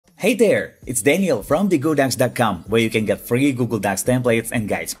Hey there, it's Daniel from TheGoodocs.com, where you can get free Google Docs templates and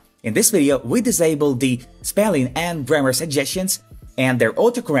guides. In this video, we disable the spelling and grammar suggestions and their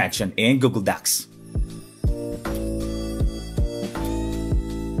autocorrection in Google Docs.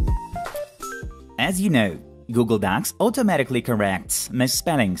 As you know, Google Docs automatically corrects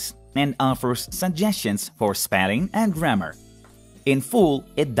misspellings and offers suggestions for spelling and grammar. In full,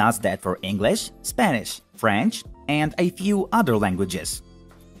 it does that for English, Spanish, French, and a few other languages.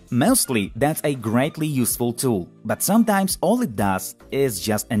 Mostly, that's a greatly useful tool, but sometimes all it does is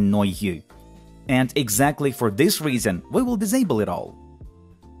just annoy you. And exactly for this reason, we will disable it all.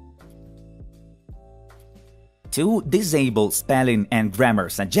 To disable spelling and grammar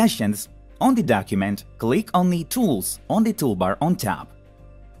suggestions, on the document, click on the Tools on the toolbar on top.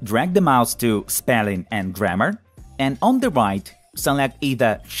 Drag the mouse to Spelling and Grammar, and on the right, select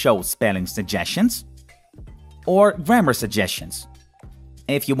either Show Spelling Suggestions or Grammar Suggestions.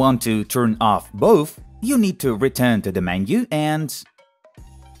 If you want to turn off both, you need to return to the menu and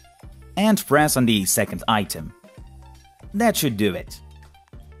press on the second item. That should do it.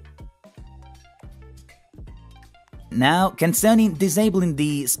 Now, concerning disabling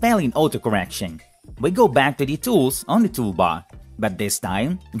the spelling autocorrection, we go back to the Tools on the toolbar, but this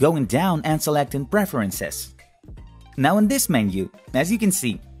time going down and selecting Preferences. Now in this menu, as you can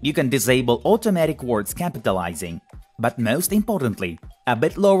see, you can disable automatic words capitalizing, but most importantly, a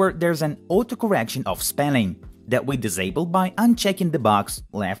bit lower there's an autocorrection of spelling that we disable by unchecking the box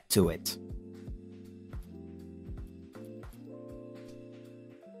left to it.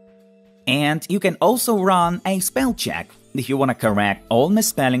 And you can also run a spell check if you want to correct all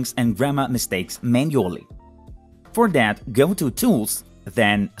misspellings and grammar mistakes manually. For that, go to Tools,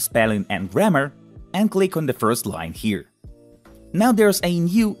 then Spelling and Grammar, and click on the first line here. Now there's a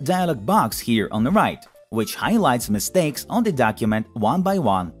new dialog box here on the right, which highlights mistakes on the document one by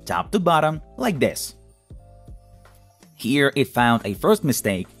one, top to bottom, like this. Here it found a first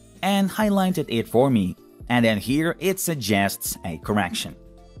mistake and highlighted it for me, and then here it suggests a correction.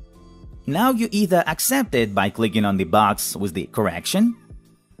 Now you either accept it by clicking on the box with the correction,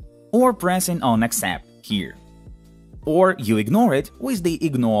 or pressing on Accept here, or you ignore it with the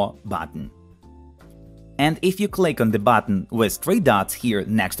Ignore button. And if you click on the button with three dots here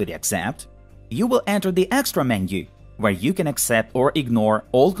next to the Accept, you will enter the extra menu, where you can accept or ignore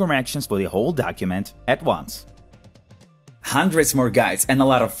all corrections for the whole document at once. Hundreds more guides and a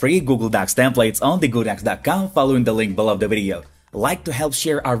lot of free Google Docs templates on TheGoodocs.com following the link below the video. Like to help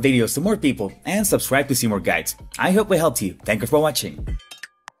share our videos to more people and subscribe to see more guides. I hope we helped you. Thank you for watching.